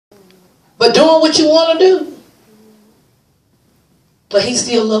but doing what you want to do. But he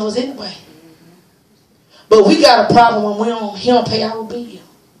still loves us anyway. But we got a problem when he don't pay our bill.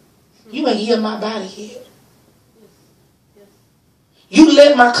 You ain't healed my body yet. You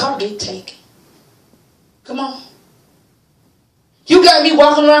let my car get taken. Come on. You got me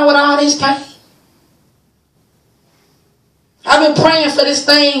walking around with all this pain. I've been praying for this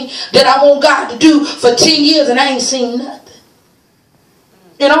thing that I want God to do for 10 years and I ain't seen nothing.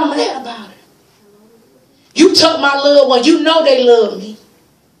 And I'm mad about it. You took my loved one. You know they love me.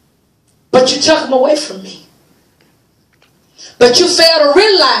 But you took them away from me. But you fail to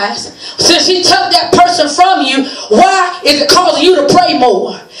realize, since he took that person from you, why is it causing you to pray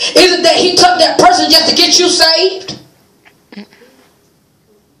more? Is it that he took that person just to get you saved?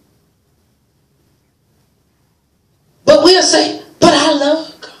 But we'll say, but I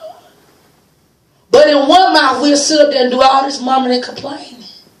love God. But in one mouth, we'll sit up there and do all this murmuring and complaining.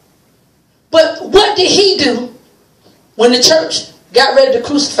 But what did he do when the church got ready to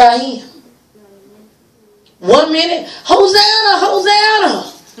crucify him? 1 minute, Hosanna,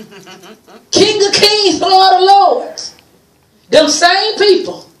 Hosanna. King of kings, Lord of lords. Them same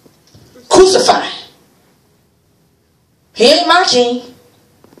people crucifying. He ain't my king.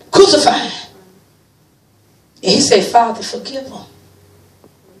 Crucifying. And he said, Father, forgive them.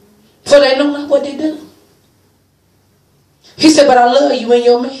 For they know not what they do. He said, but I love you in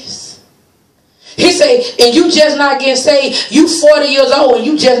your mess. He said, and you just not getting saved. You 40 years old and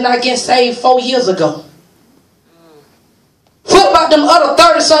you just not getting saved 4 years ago. What about them other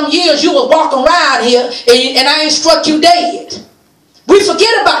 30-some years you was walking around here and I ain't struck you dead? We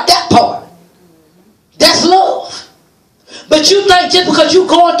forget about that part. That's love. But you think just because you're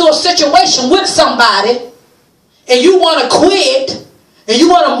going through a situation with somebody and you want to quit and you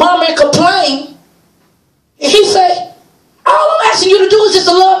want to murmur and complain, and he said, all I'm asking you to do is just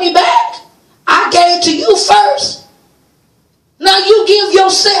to love me back. I gave to you first. Now you give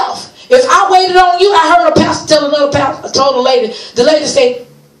yourself. If I waited on you, I heard a pastor tell another pastor, I told the lady said,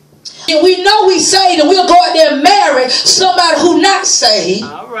 and we know we saved and we'll go out there and marry somebody who not saved.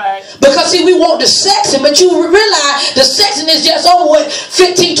 All right. Because see, we want the sexing, but you realize the sexing is just over with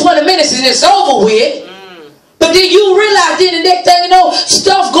 15, 20 minutes and it's over with. But then you realize then the next thing you know,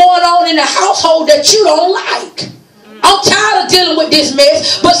 stuff going on in the household that you don't like. I'm tired of dealing with this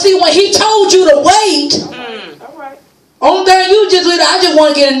mess. But see, when he told you to wait, only thing you just with, I just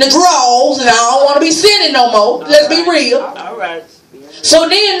want to get in the drawers and I don't want to be sinning no more. Let's be real. All right. So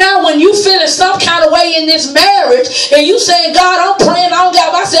then now when you feeling some kind of way in this marriage and you saying, God, I'm praying, I don't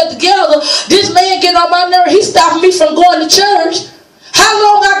got myself together. This man getting on my nerve. He's stopping me from going to church. How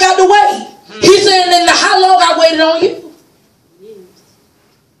long I got to wait? He's saying, then how long I waited on you?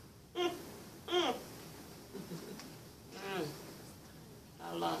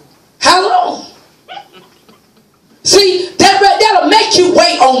 How long? See, that'll make you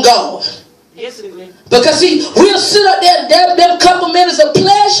wait on God. Yes, it will. Because see, we'll sit up there, them couple minutes of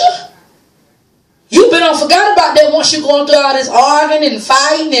pleasure. You've been on forgot about that once you're going through all this arguing and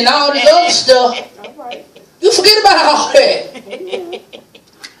fighting and all this other stuff. Right. You forget about all that.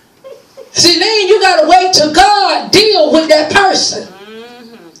 See, then you got to wait till God deal with that person.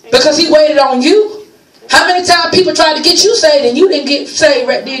 Because he waited on you. How many times people tried to get you saved and you didn't get saved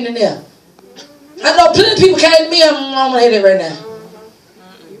right then and there? I know plenty of people came to me, I'm going to hit it right now.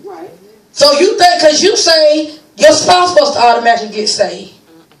 So you think because you say your spouse supposed to automatically get saved.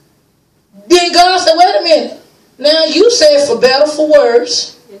 Then God said, wait a minute. Now you said for better, for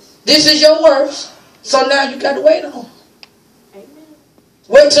worse. This is your worst. So now you got to wait on.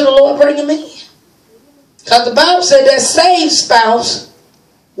 Wait till the Lord bring him in. Because the Bible said that saved spouse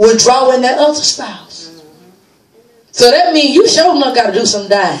will draw in that other spouse. So that means you sure enough got to do some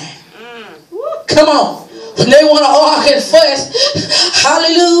dying. Come on. When they want to argue and fuss,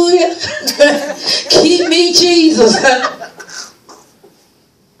 hallelujah. Keep me, Jesus.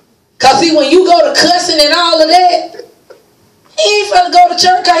 Because see, when you go to cussing and all of that, he ain't finna go to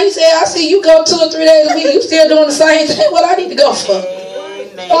church. Because he said, I see you go 2 or 3 days a week. You still doing the same thing. What I need to go for?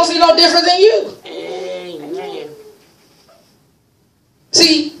 I don't see no difference in you. Amen.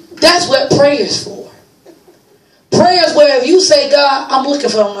 See, that's what prayer is for. Prayer is where if you say, God, I'm looking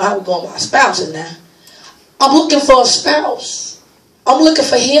for, I don't know how we're going with my spouses now. I'm looking for a spouse. I'm looking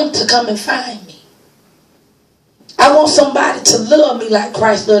for him to come and find me. I want somebody to love me like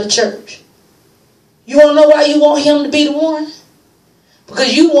Christ loved the church. You want to know why you want him to be the one?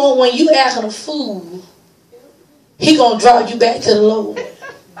 Because you want, when you acting a fool, he going to draw you back to the Lord.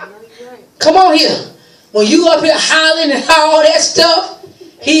 Come on here. When you up here hollering and all that stuff,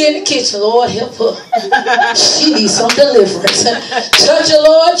 he in the kitchen, Lord help her. She needs some deliverance. Touch her,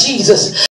 Lord Jesus.